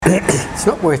It's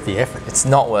not worth the effort. It's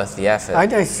not worth the effort.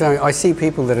 I see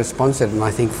people that are sponsored and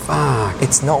I think, fuck.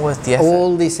 It's not worth the effort.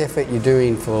 All this effort you're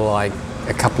doing for like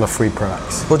a couple of free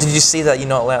products. Well, did you see that you're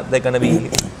not allowed? They're going to be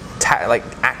like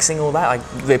axing all that.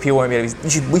 Like people won't be able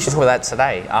to. We should talk about that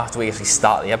today after we actually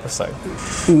start the episode.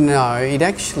 No, it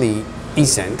actually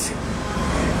isn't,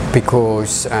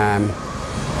 because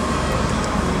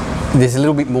there's a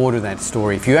little bit more to that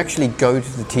story. If you actually go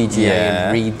to the TGA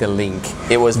and read the link,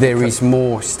 there is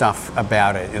more stuff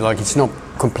about it. Like, it's not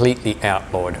completely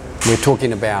outlawed. We're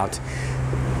talking about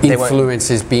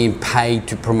influencers being paid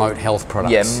to promote health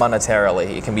products. Yeah,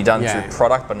 monetarily. It can be done through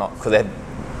product, but not because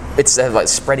it's like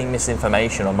spreading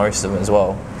misinformation on most of them as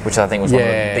well, which I think was one of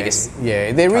the biggest.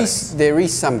 Yeah, there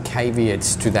is some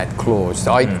caveats to that clause.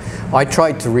 I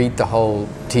tried to read the whole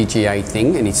TGA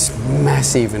thing, and it's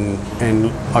massive, and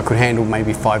I could handle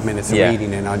maybe 5 minutes of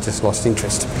reading, and I just lost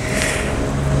interest.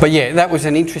 But yeah, that was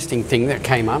an interesting thing that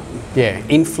came up. Yeah,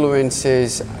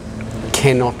 influencers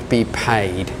cannot be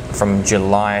paid from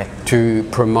July to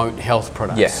promote health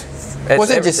products. Yeah. It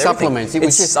wasn't just supplements, it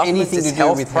was just anything to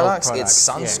do with health products. It's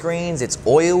sunscreens, it's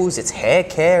oils, it's hair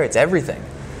care, it's everything.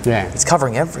 Yeah. It's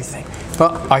covering everything.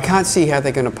 But I can't see how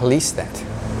they're going to police that.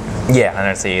 Yeah, I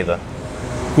don't see either.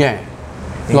 Yeah.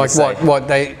 Like what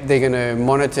they're going to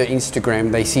monitor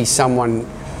Instagram, they see someone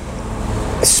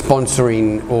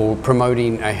sponsoring or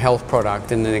promoting a health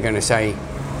product, and then they're going to say,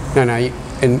 no,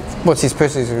 and what's this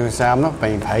person going to say? I'm not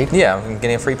being paid. Yeah, I'm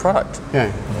getting a free product.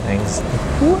 Yeah.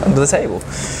 Under the table.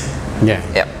 Yeah.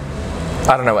 Yep.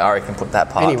 I don't know where Ari can put that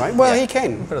part. Anyway, well, he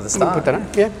can. Put it at the start. Put that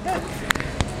up. Yeah.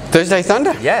 Thursday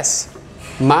Thunder. Yes.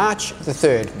 March the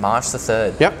 3rd. March the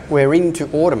 3rd. Yep. We're into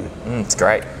autumn. It's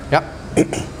great. Yep.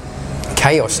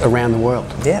 Chaos around the world.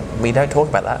 Yeah, we don't talk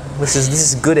about that. This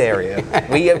is a good area.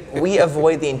 we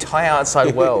avoid the entire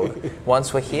outside world.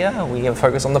 Once we're here, we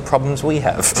focus on the problems we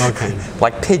have. Okay.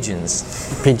 Like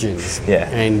pigeons. Pigeons. Yeah.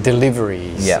 And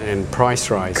deliveries. Yeah. And price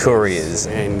rises. Couriers.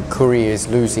 And couriers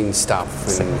losing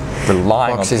stuff. And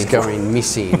relying boxes on people. going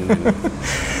missing. But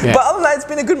other than that, it's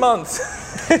been a good month.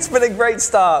 It's been a great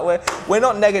start. We're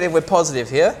not negative, we're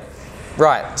positive here.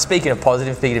 Right, speaking of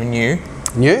positive, speaking of new.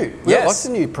 New? Yes. Got lots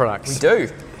of new products. We do.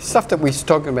 Stuff that we were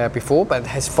talking about before, but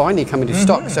has finally come into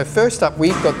stock. So first up,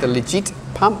 we've got the Legit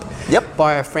Pump. Yep.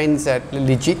 By our friends at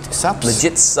Legit Sups.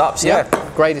 Legit Sups, yeah.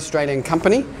 Great Australian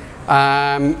company.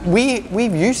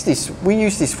 We've used this. We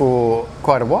used this for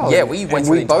quite a while. Yeah, we went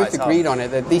through the entire both agreed on it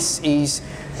that this is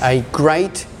a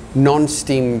great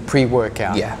non-stim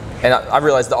pre-workout. Yeah. And I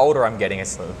realised the older I'm getting,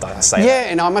 it's I say yeah,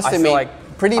 and I must admit,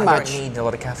 like pretty much I don't need a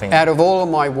lot of caffeine. Out of all of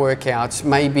my workouts,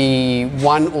 maybe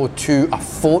 1 or 2 a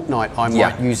fortnight I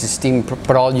might use a stim,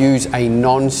 but I'll use a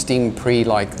non-stim pre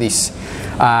like this.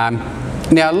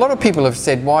 Now, a lot of people have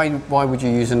said, why would you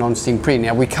use a non-stim pre?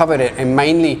 Now, we covered it, and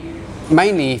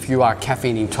mainly if you are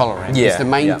caffeine intolerant is the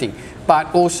main thing.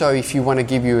 But also if you want to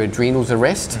give your adrenals a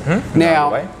rest.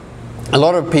 Now, a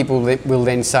lot of people will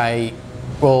then say,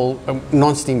 well,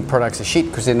 non-stim products are shit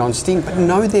because they're non-stim, but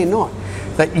no, they're not.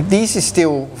 These are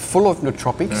still full of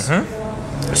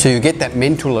nootropics, so you get that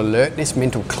mental alertness,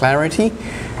 mental clarity.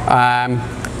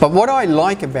 But what I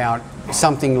like about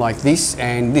something like this,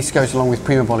 and this goes along with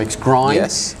Primobolic's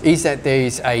Grind, is that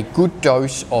there's a good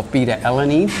dose of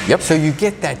beta-alanine. So you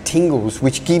get that tingles,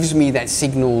 which gives me that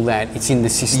signal that it's in the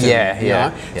system.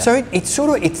 So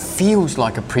it feels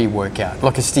like a pre-workout,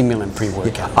 like a stimulant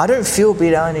pre-workout. I don't feel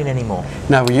beta-alanine anymore.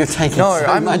 No, well, you're taking so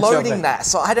I'm much loading of it. that,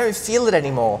 so I don't feel it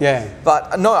anymore. Yeah.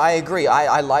 But no, I agree.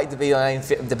 I like the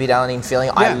beta-alanine feeling.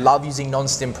 I love using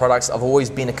non-stim products. I've always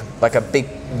been a big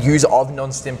user of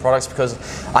non-stim products because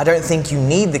I don't think you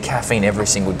need the caffeine every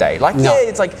single day.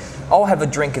 It's like I'll have a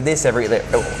drink of this every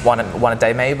one a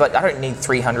day maybe, but I don't need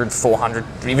 300, 400,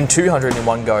 even 200 in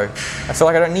one go. I feel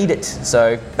like I don't need it.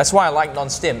 So that's why I like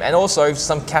non-stim. And also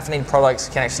some caffeinated products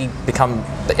can actually become,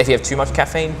 if you have too much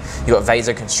caffeine, you've got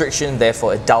vasoconstriction,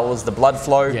 therefore it dulls the blood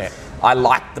flow. Yeah. I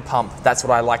like the pump. That's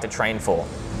what I like to train for.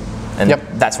 And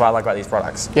that's what I like about these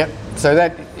products. So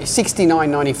that is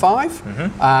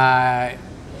 $69.95.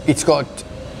 It's got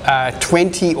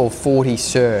 20 or 40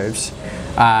 serves.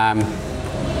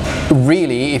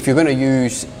 Really, if you're going to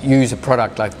use a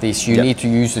product like this, you need to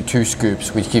use the 2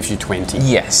 scoops, which gives you 20.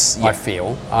 Yes. I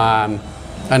feel.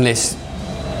 Unless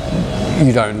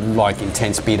you don't like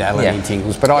intense beta-alanine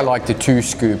tingles, but I like the 2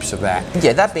 scoops of that.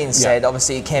 Yeah, that being said,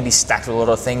 obviously it can be stacked with a lot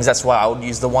of things. That's why I would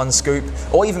use the 1 scoop,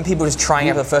 or even people just trying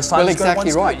it for the first time. Well,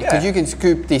 exactly right, because you can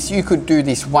scoop this. You could do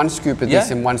this 1 scoop of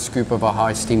this and 1 scoop of a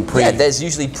high stim pre. Yeah, there's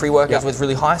usually pre-workouts with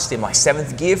really high stim, like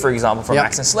 7th Gear, for example, from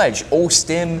Max and Sledge. All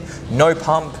stim, no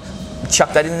pump.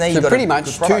 Chuck that in there. So pretty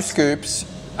much 2 scoops.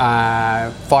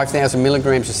 5,000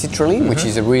 milligrams of citrulline, which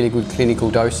is a really good clinical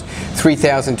dose,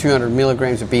 3,200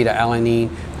 milligrams of beta-alanine,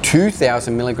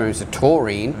 2,000 milligrams of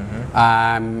taurine,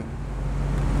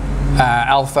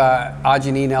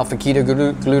 alpha-arginine,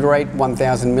 alpha-ketoglutarate,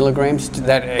 1,000 milligrams.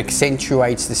 That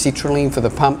accentuates the citrulline for the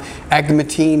pump.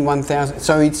 Agmatine, 1,000.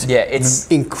 So it's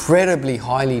incredibly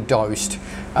highly dosed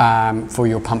for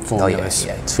your pump formulas.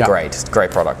 It's great. It's a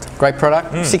great product. Great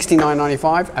product.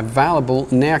 $69.95. Available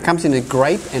now. Comes in a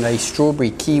grape and a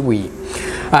strawberry kiwi.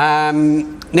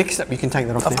 Next up, you can take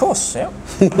that off. Of course, yeah.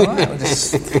 All right, we'll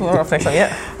just pull it off next time.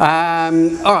 Yeah.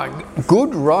 All right.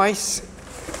 Good Rice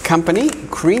Company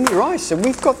creamy rice. So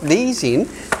we've got these in,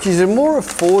 which is a more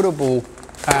affordable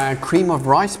cream of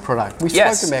rice product. We've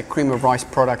spoken about cream of rice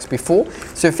products before.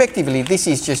 So effectively, this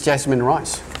is just jasmine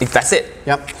rice. That's it.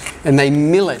 Yep. And they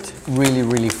mill it really,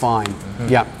 really fine.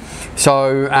 Yep.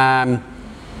 So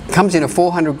comes in a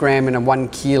 400 gram and a 1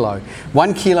 kilo.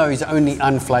 1 kilo is only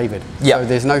unflavoured. So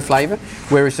there's no flavour.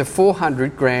 Whereas a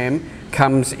 400 gram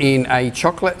comes in a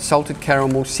chocolate, salted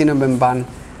caramel, cinnamon bun,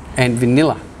 and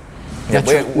vanilla.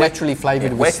 Naturally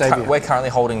flavoured with stevia. We're currently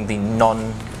holding the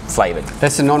non-flavoured.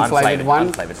 That's the non-flavoured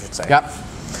one. Unflavoured, I should say. Yep.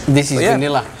 This is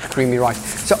vanilla creamy rice.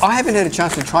 So I haven't had a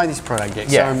chance to try this product yet,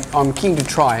 so I'm keen to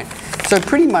try it. So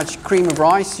pretty much cream of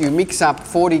rice, you mix up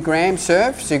 40 gram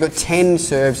serve, so you've got 10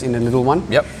 serves in a little one.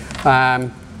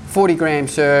 40 gram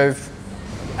serve,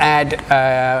 add,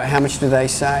 how much do they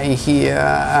say here?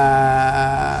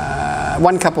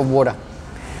 1 cup of water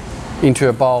into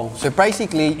a bowl. So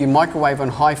basically you microwave on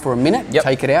high for a minute,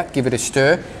 take it out, give it a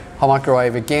stir,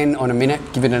 microwave again on a minute,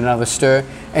 give it another stir,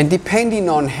 and depending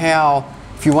on how,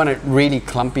 if you want it really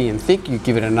clumpy and thick, you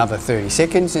give it another 30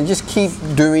 seconds and just keep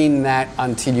doing that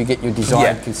until you get your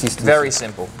desired consistency. Very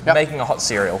simple. Making a hot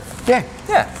cereal. Yeah.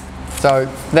 So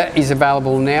that is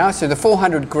available now. So the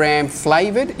 400 gram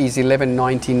flavoured is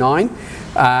 $11.99.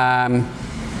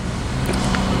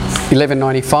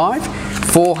 $11.95.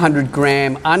 400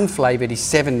 gram unflavoured is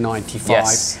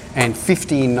 $7.95 and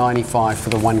 $15.95 for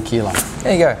the 1 kilo.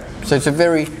 There you go. So it's a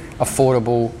very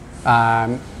affordable.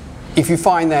 If you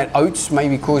find that oats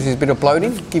maybe causes a bit of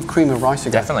bloating, give cream of rice a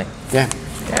go. Definitely. Yeah.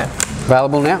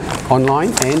 Available now,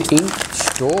 online and in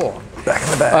store. Back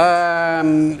in the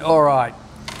bag. All right.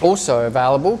 Also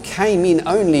available, came in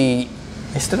only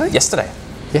yesterday?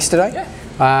 Yesterday? Yeah.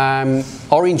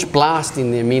 Orange Blast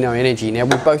in the Amino Energy. Now,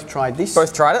 we've both tried this.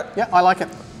 Both tried it? Yeah, I like it.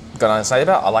 Got nothing to say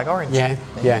about it. I like orange. Yeah.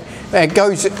 It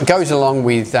goes along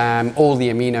with all the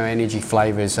Amino Energy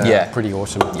flavours. Pretty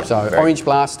awesome. So, Orange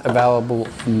Blast available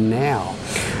now.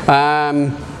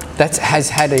 That has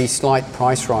had a slight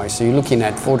price rise. So, you're looking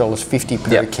at $4.50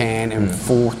 per can and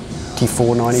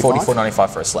 $44.95. $44.95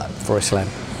 for a slab. For a slab.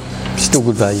 Still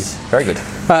good value. Very good.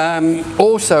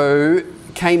 Also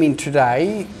came in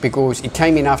today because it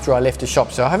came in after I left the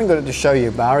shop, so I haven't got it to show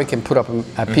you, but I can put up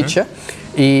a picture,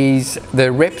 is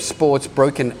the Rep Sports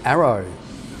Broken Arrow.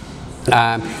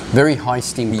 Very high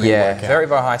stim pre-workout. Very,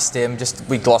 very high stim. Just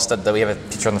we glossed it, that we have a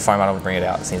picture on the phone. I don't want to bring it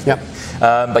out. It seems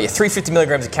but 350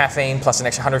 milligrams of caffeine plus an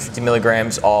extra 150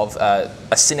 milligrams of a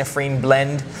synephrine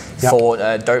blend for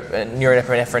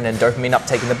neuroepinephrine and dopamine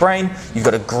uptake in the brain. You've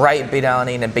got a great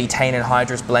beta-alanine and betaine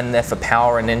anhydrous blend there for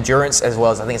power and endurance, as well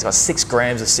as I think it's about 6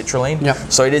 grams of citrulline.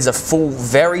 So it is a full,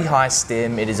 very high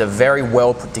stim. It is a very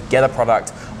well put together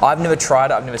product. I've never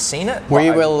tried it. I've never seen it.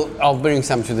 I'll bring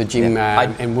some to the gym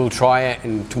and we'll try it,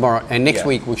 and tomorrow and next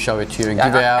week we'll show it to you and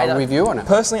give our review on it.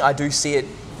 Personally, I do see it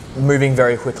moving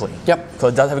very quickly.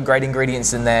 Because it does have great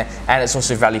ingredients in there, and it's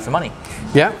also value for money.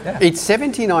 It's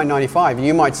 $79.95.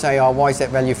 You might say, oh, why is that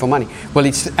value for money? Well,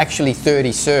 it's actually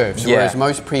 30 serves, whereas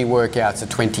most pre-workouts are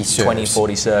 20 serves. 20,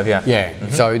 40 serve,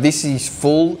 So this is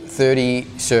full 30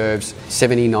 serves,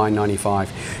 $79.95.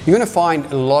 You're going to find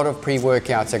a lot of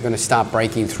pre-workouts are going to start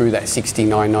breaking through that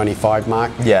 $69.95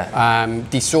 mark.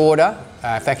 Disorder,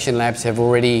 Faction Labs have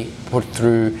already put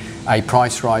through a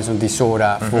price rise on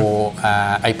Disorder for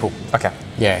April.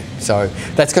 So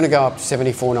that's going to go up to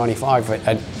 $74.95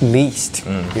 at least.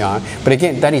 But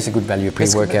again, that is a good value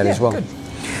pre-workout as well.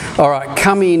 All right,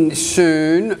 coming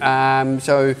soon.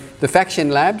 So the Faction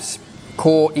Labs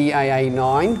Core EAA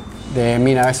 9, the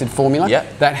amino acid formula,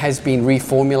 that has been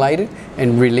reformulated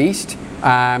and released.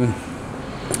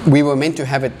 We were meant to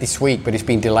have it this week, but it's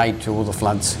been delayed to all the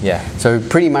floods. So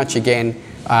pretty much again,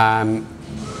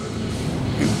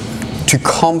 to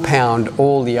compound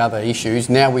all the other issues,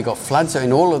 now we've got floods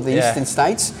in all of the eastern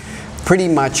states. Pretty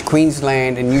much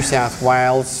Queensland and New South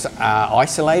Wales are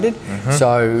isolated,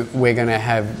 so we're going to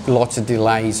have lots of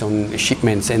delays on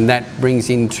shipments, and that brings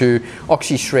into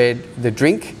OxyShred. The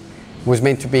drink was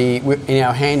meant to be in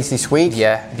our hands this week,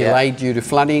 delayed due to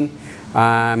flooding.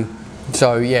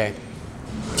 So yeah,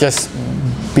 just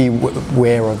be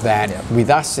aware of that. With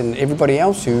us and everybody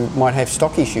else who might have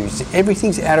stock issues.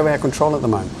 Everything's out of our control at the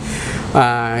moment.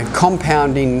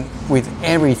 Compounding with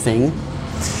everything,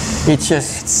 it's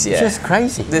just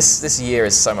crazy. This year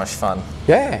is so much fun.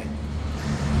 Yeah.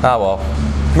 Oh well.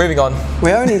 Moving on.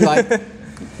 We're only like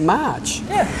March.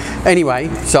 Yeah. Anyway,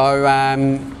 so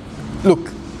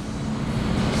look,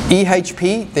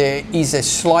 EHP, there is a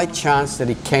slight chance that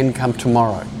it can come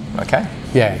tomorrow. Okay.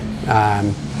 Yeah.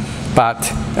 But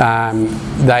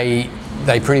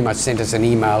they pretty much sent us an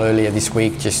email earlier this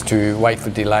week just to wait for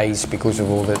delays because of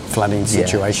all the flooding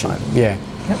situation. Yeah.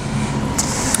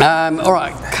 All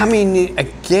right, coming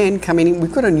in,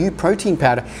 we've got a new protein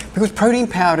powder because protein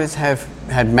powders have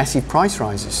had massive price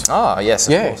rises. Oh, yes,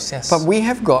 of course, yes. But we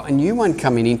have got a new one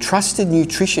coming in, Trusted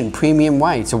Nutrition Premium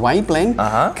Whey. It's a whey blend,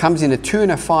 comes in a 2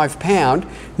 and a 5 pound.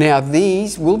 Now,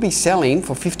 these will be selling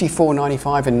for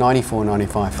 $54.95 and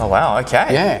 $94.95. Oh, wow, okay.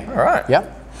 Yeah. All right.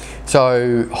 Yep.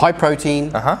 So, high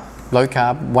protein, low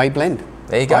carb, whey blend.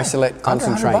 There you go. Isolate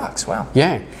concentrate. $100, wow.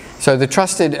 Yeah. So the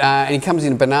Trusted, and it comes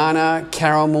in banana,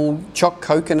 caramel,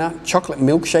 coconut, chocolate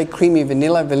milkshake, creamy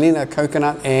vanilla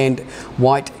coconut, and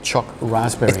white choc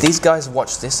raspberry. If these guys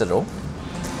watch this at all,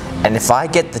 and if I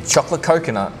get the chocolate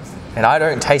coconut and I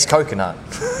don't taste coconut,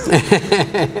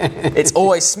 it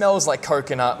always smells like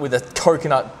coconut with a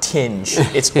coconut tinge.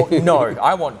 No,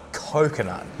 I want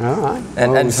coconut. All right.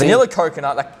 And vanilla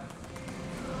coconut, like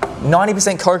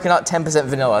 90% coconut, 10%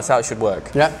 vanilla. That's how it should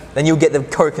work. Yeah. Then you'll get the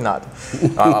coconut.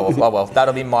 Oh well,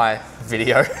 that'll be my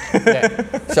video.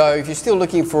 Yeah. So if you're still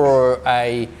looking for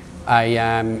an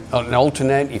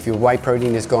alternate, if your whey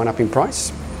protein has gone up in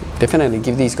price, definitely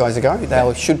give these guys a go.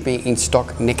 They should be in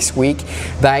stock next week.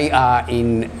 They are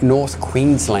in North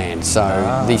Queensland,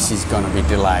 so this is going to be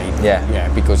delayed. Yeah.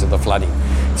 Because of the flooding.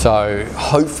 So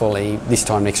hopefully this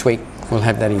time next week we'll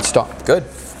have that in stock. Good.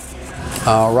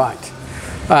 All right.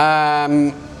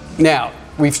 Now,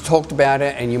 we've talked about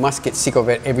it and you must get sick of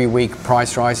it every week,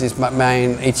 price rises, but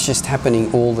man, it's just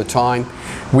happening all the time.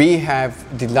 We have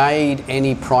delayed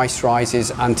any price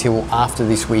rises until after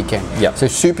this weekend. Yep. So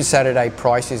Super Saturday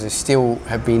prices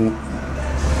have been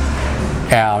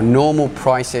our normal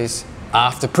prices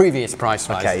after previous price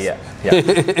rises. Okay,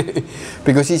 yeah.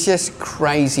 Because it's just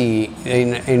crazy.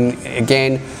 And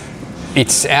again,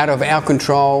 it's out of our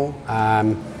control.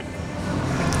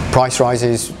 Price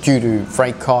rises due to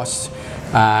freight costs,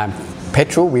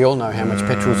 petrol. We all know how much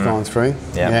petrol's gone through.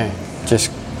 Yeah, just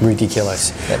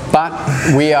ridiculous. But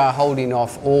we are holding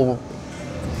off all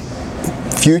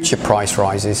future price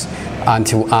rises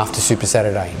until after Super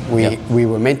Saturday. We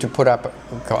were meant to put up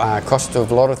cost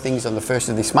of a lot of things on the 1st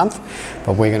of this month,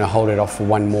 but we're going to hold it off for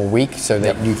one more week so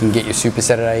that you can get your Super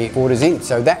Saturday orders in.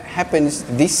 So that happens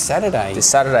this Saturday.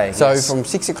 So from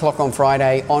 6 o'clock on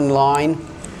Friday online.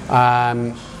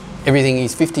 Everything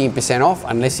is 15% off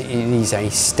unless it is a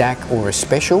stack or a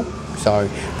special. So,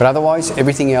 but otherwise,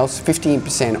 everything else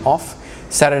 15% off.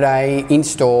 Saturday in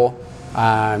store,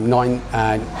 10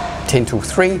 till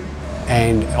 3,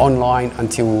 and online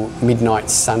until midnight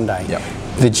Sunday.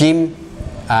 The gym,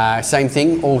 same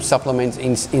thing. All supplements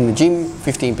in the gym,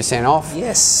 15% off.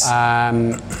 Yes.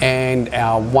 And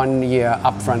our 1 year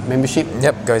upfront membership.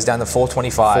 Goes down to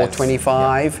 $425.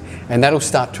 $425, and that'll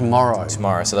start tomorrow.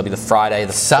 So that'll be the Friday,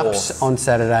 the Sups 4th. on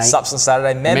Saturday. Sups on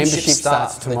Saturday. Membership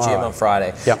starts tomorrow. The gym on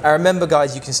Friday. And remember,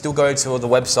 guys, you can still go to the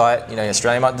website. You know,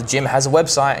 Australian Mart, the gym has a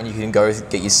website, and you can go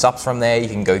get your Sups from there. You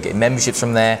can go get memberships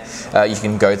from there. You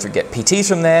can go through get PTs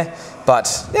from there.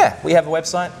 But yeah, we have a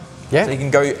website. So you can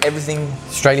go everything.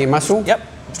 Australian Muscle.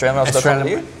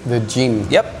 AustralianMuscle.com.au. The gym.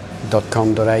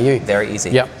 .com.au. Very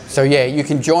easy. So yeah, you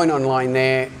can join online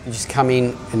there. You just come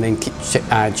in and then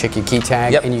check your key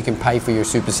tag, and you can pay for your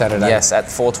Super Saturday. Yes, at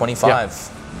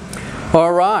 $425.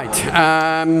 All right.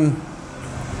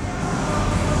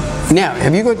 Now,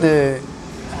 have you got the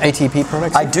ATP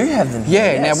products? I do have them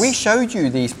here. Now we showed you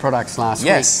these products last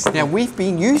week. Now we've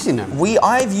been using them.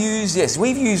 I've used.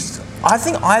 I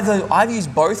think I've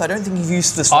used both. I don't think you've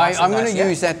used the slice. I'm going to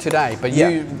use that today, but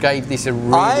you gave this a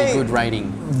really good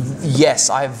rating. Yes,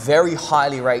 I very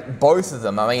highly rate both of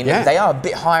them. I mean, they are a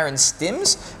bit higher in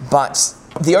stims, but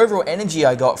the overall energy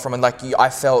I got from it, I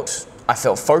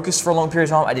felt focused for a long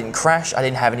period of time. I didn't crash. I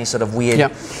didn't have any sort of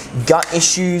weird gut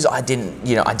issues. I didn't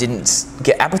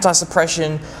get appetite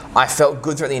suppression. I felt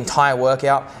good throughout the entire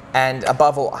workout, and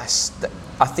above all, I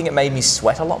think it made me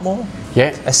sweat a lot more.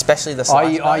 Especially the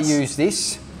slice. I used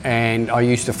this, and I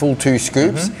used a full 2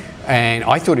 scoops, and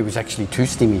I thought it was actually too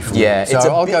stimmy for me.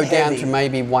 So I'll go down to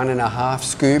maybe 1.5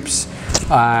 scoops.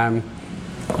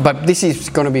 But this is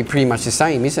going to be pretty much the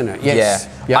same, isn't it? Yes.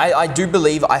 Yeah. I do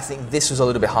believe, I think this was a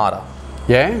little bit harder.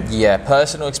 Yeah? Yeah,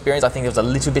 personal experience, I think it was a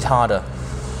little bit harder.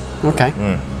 Okay.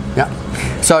 Yeah.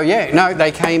 So yeah, no,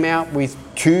 they came out with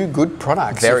 2 good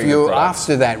products. Very if you're good products.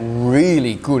 after that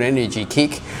really good energy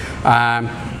kick,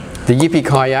 the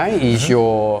Yippee-Ki-Yay is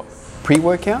your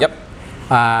pre-workout. Yep.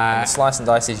 And the Slice and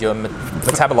Dice is your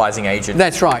metabolizing agent.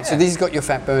 That's right. So this has got your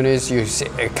fat burners, your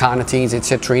carnitines,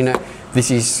 etc. in it. This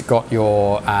has got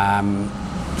your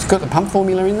it's got the pump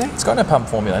formula in there. It's got no pump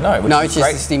formula, no. No, it's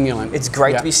just a stimulant. It's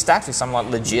great to be stacked with some like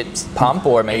legit pump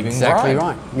or maybe exactly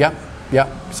right. Yep.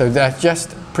 So that's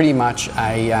just pretty much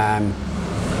a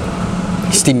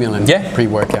stimulant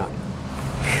pre-workout.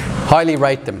 Highly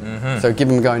rate them. So give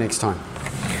them a go next time.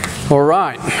 All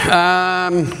right.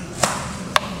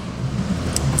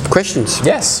 Questions?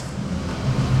 Yes.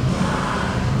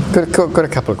 Got a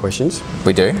couple of questions.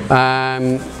 We do.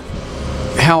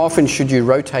 How often should you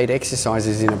rotate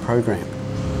exercises in a program?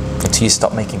 Until you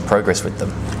stop making progress with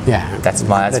them. Yeah. That's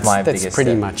my biggest. That's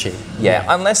pretty much it. Yeah,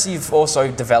 unless you've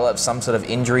also developed some sort of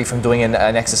injury from doing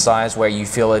an exercise where you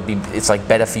feel it's like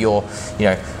better for your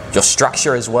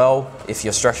structure as well. If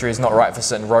your structure is not right for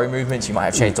certain row movements, you might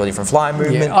have changed to a different fly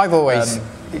movement. Yeah, I've always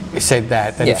said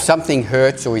that if something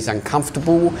hurts or is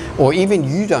uncomfortable, or even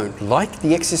you don't like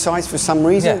the exercise for some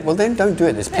reason, well then don't do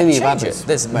it. There's plenty of others.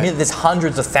 There's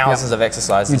hundreds of thousands of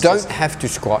exercises. You don't have to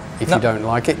squat if you don't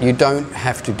like it. You don't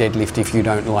have to deadlift if you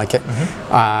don't like it.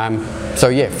 So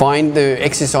yeah, find the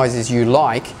exercises you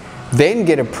like, then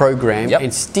get a program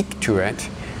and stick to it.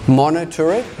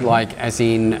 Monitor it, like as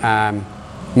in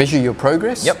measure your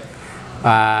progress.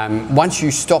 Once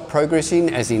you stop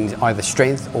progressing, as in either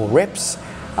strength or reps,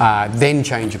 then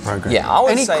change your program. Yeah, I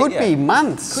would say, could be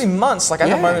months. It could be months. Like at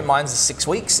the moment, mine's 6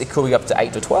 weeks. It could be up to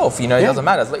 8 to 12. It doesn't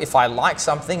matter. If I like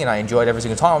something and I enjoy it every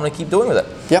single time, I'm going to keep doing with it.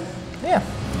 Yep. Yeah.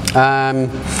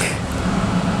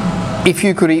 If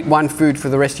you could eat one food for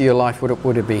the rest of your life, what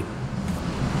would it be?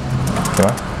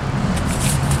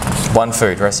 One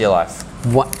food, rest of your life.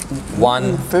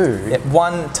 One food? Yeah,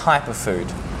 one type of food.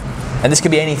 And this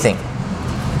could be anything.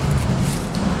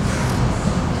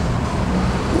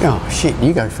 Oh shit,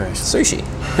 you go first. Sushi.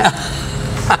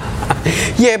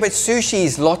 Yeah, but sushi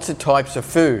is lots of types of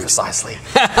food. Precisely.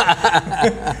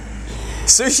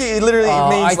 Sushi literally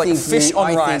means like fish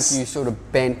on rice. I think you sort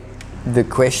of bent the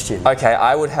question. Okay,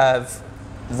 I would have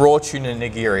raw tuna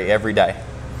nigiri every day.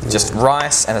 Just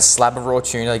rice and a slab of raw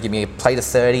tuna. Give me a plate of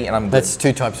 30 and I'm good. That's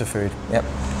 2 types of food. Yep.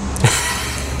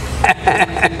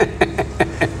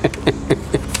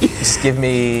 Just give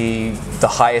me the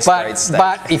highest grade steak.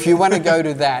 But if you want to go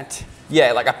to that,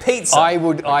 like a pizza. I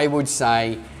would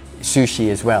say sushi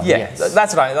as well. Yeah, yes.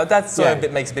 that's right. That's sort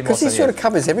of makes a bit more sense. Because it sort of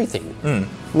covers everything.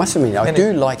 Must admit, I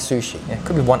do like sushi. Yeah, it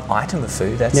could be one item of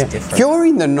food. That's different. If you're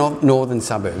in the northern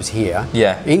suburbs here,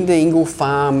 in the Ingle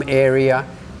Farm area,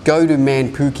 go to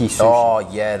Manpuku Sushi. Oh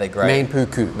yeah, they're great.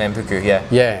 Manpuku, yeah.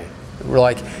 Yeah,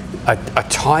 like a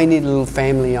tiny little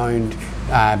family-owned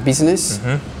business,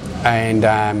 and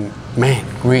man,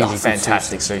 really good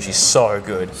fantastic sushi. So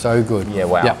good. So good. Yeah,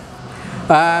 wow. Yep.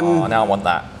 Now I want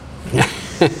that.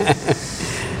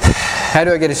 How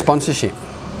do I get a sponsorship?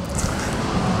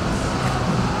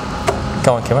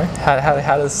 Go on, Kimo.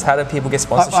 How do people get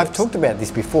sponsorships? I've talked about this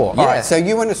before. All right, so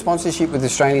you want a sponsorship with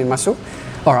Australian Muscle?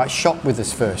 All right, shop with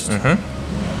us first.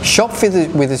 Shop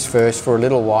with us first for a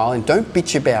little while, and don't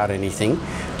bitch about anything.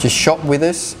 Just shop with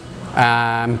us,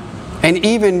 and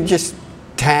even just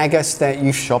tag us that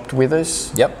you've shopped with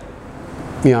us. Yep.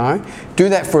 Do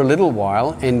that for a little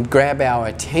while and grab our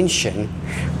attention.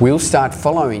 We'll start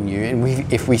following you,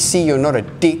 and if we see you're not a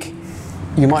dick,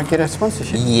 you might get a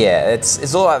sponsorship. Yeah,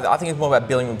 it's all. I think it's more about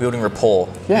building rapport.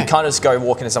 Yeah. You can't just go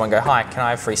walk into someone and go, "Hi, can I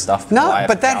have free stuff?" No,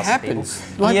 but that happens.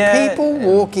 People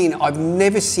walk in. I've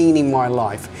never seen in my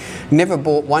life, never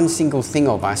bought one single thing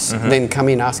of us, then come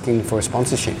in asking for a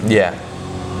sponsorship. Yeah.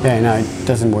 Yeah, no, it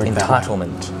doesn't work that way.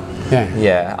 Entitlement. Yeah.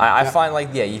 Yeah, I find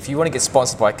if you want to get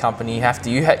sponsored by a company, you have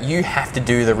to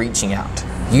do the reaching out.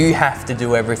 You have to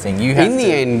do everything. In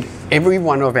the end, every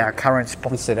one of our current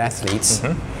sponsored athletes,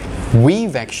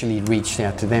 we've actually reached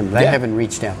out to them. They haven't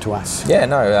reached out to us. Yeah,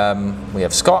 no. We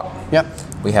have Scott. Yep.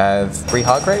 We have Bree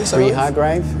Hargrave.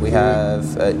 We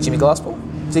have Jimmy Glasspool.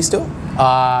 Is he still?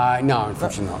 No,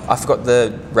 unfortunately not. I forgot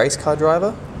the race car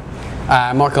driver.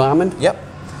 Michael Armand. Yep.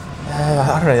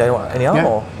 I don't know any other.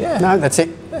 No, that's it.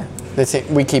 Yeah. That's it.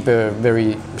 We keep a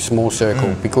very small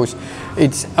circle because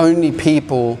it's only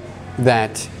people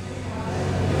that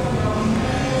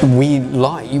we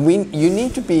like. You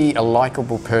need to be a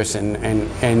likable person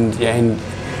and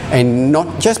And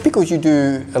not just because you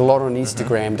do a lot on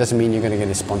Instagram doesn't mean you're going to get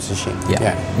a sponsorship.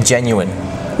 Yeah. Genuine.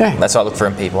 Yeah. That's what I look for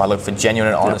in people. I look for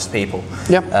genuine and honest people.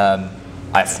 Yep.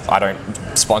 I don't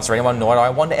sponsor anyone, nor do I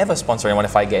want to ever sponsor anyone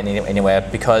if I get anywhere,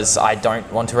 because I don't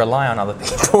want to rely on other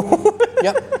people.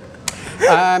 Yep.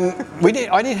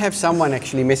 I did have someone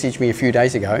actually message me a few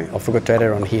days ago. I forgot to add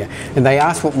it on here, and they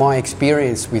asked what my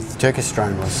experience with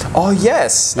Turkistrone was. Oh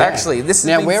yes, Yeah. actually, this is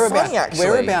now we're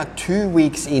about 2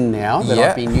 weeks in now that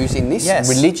I've been using this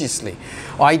religiously.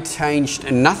 I changed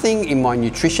nothing in my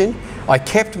nutrition. I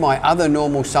kept my other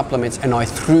normal supplements and I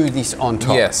threw this on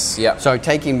top. Yes, yeah. So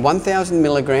taking 1,000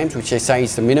 milligrams, which they say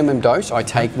is the minimum dose, I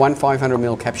take one 500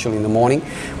 ml capsule in the morning,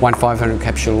 one 500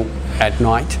 capsule at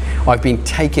night. I've been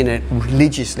taking it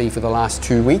religiously for the last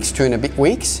 2 weeks, 2 and a bit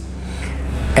weeks,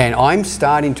 and I'm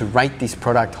starting to rate this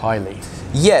product highly.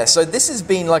 Yeah, so this has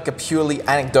been like a purely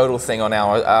anecdotal thing on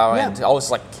our end. I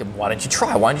was like, why don't you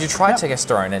try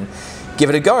testosterone and give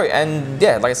it a go? And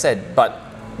yeah, like I said, but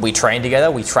we train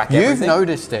together, we track everything. You've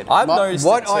noticed it. I've noticed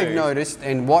what it too. I've noticed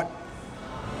and what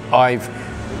I've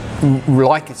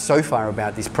liked so far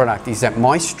about this product is that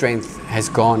my strength has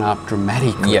gone up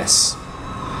dramatically. Yes.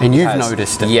 And you've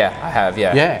noticed it. Yeah, I have,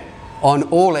 yeah. Yeah. On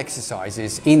all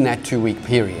exercises in that 2 week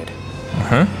period.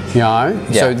 Mm-hmm. You know?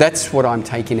 Yeah. So that's what I'm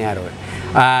taking out of it.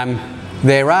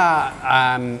 There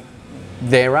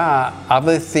are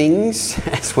other things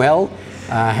as well.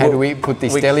 How do we put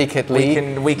this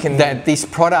delicately? We can. That this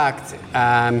product.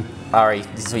 Ari,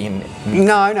 this is what you.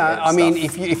 No. I mean,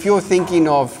 if you're thinking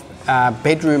of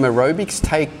bedroom aerobics,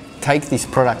 take this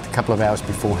product a couple of hours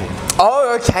beforehand.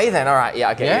 Oh, okay then. All right.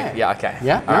 Yeah. Okay. Yeah. Okay.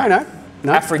 Yeah. All right.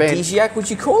 No. Aphrodisiac, would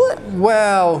you call it?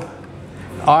 Well,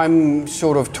 I'm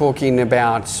sort of talking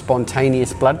about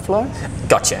spontaneous blood flow.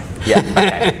 Gotcha. Yeah.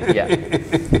 Okay. Yeah.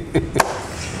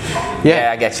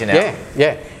 Yeah, I get you now.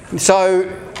 Yeah. So,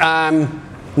 I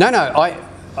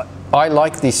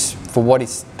like this for what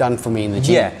it's done for me in the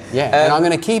gym. Yeah. And I'm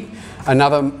going to keep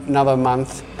another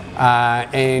month,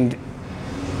 and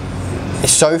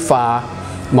so far,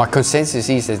 my consensus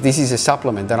is that this is a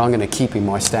supplement that I'm going to keep in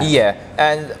my stack. Yeah,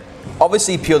 and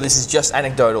obviously, Pure, this is just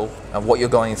anecdotal of what you're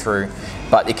going through,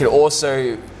 but it could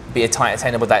also be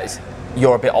attainable that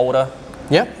you're a bit older.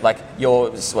 Yeah. Like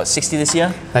you're 60 this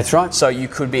year? That's right. So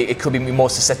it could be more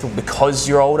susceptible because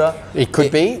you're older. It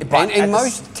could be. And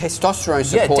most testosterone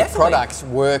support products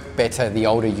work better the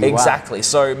older you are. Exactly.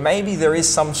 So maybe there is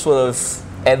some sort of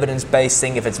evidence-based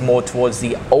thing if it's more towards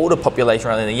the older population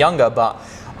rather than the younger, but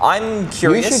I'm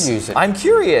curious. You should use it. I'm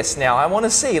curious now. I want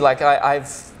to see. Like I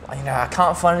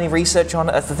can't find any research on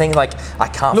it. That's the thing. Like I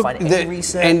can't find any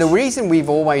research. And the reason we've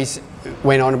always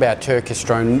went on about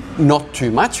Turkistrone, not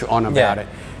too much on about it,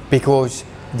 because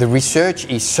the research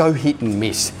is so hit and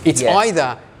miss. It's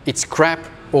either it's crap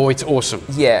or it's awesome.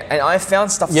 Yeah, and I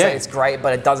found stuff to say it's great,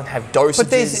 but it doesn't have dosages. But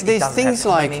there's things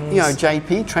like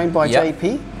JP, trained by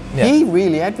JP. Yeah. He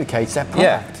really advocates that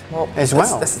product as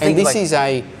well. That's the thing, and this is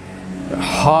a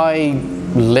high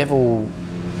level.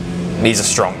 He's a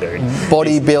strong dude.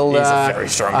 Bodybuilder. He's a very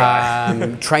strong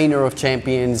guy. Trainer of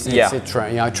champions,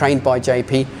 etc. Trained by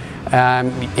JP.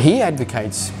 He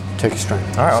advocates Turkistrone.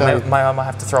 All right, so, I might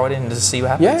have to throw it in to see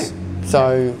what happens. Yeah.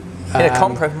 So in a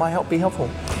comp prep might be helpful.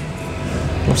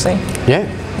 We'll see. Yeah.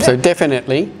 So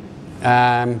definitely.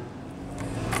 All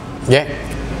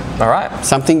right.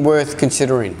 Something worth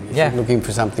considering if you're looking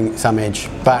for some edge.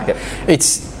 But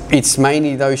it's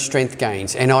mainly those strength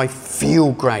gains, and I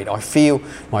feel great. I feel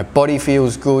my body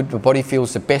feels good. The body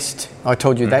feels the best. I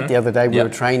told you that the other day. We were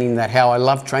training that. How I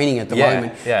love training at the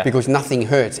moment because nothing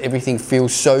hurts. Everything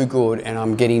feels so good, and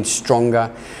I'm getting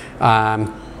stronger.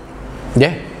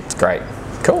 It's great.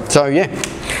 Cool. So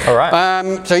all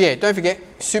right. Don't forget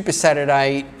Super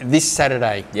Saturday this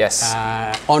Saturday. Yes.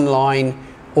 Online.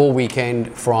 All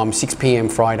weekend from 6 p.m.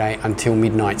 Friday until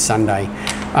midnight Sunday.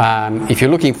 If you're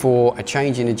looking for a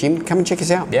change in the gym, come and check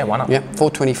us out. Yeah, why not? Yeah,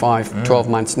 $425, 12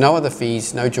 months, no other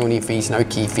fees, no joining fees, no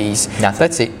key fees. Nothing.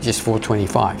 That's it, just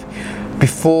 $425.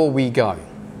 Before we go,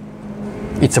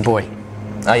 it's a boy.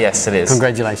 Oh yes, it is.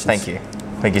 Congratulations. Thank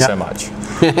you so much.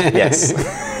 Yes.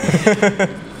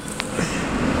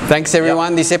 Thanks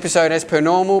everyone. This episode, as per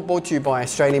normal, brought to you by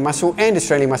Australian Muscle and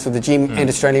Australian Muscle the Gym and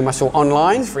Australian Muscle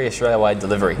Online. Free Australia-wide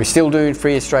delivery. We're still doing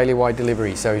free Australia-wide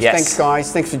delivery. So thanks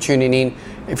guys. Thanks for tuning in.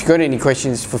 If you've got any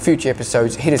questions for future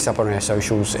episodes, hit us up on our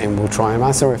socials and we'll try and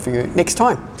answer it for you next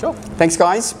time. Sure. Thanks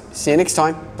guys. See you next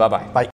time. Bye-bye. Bye.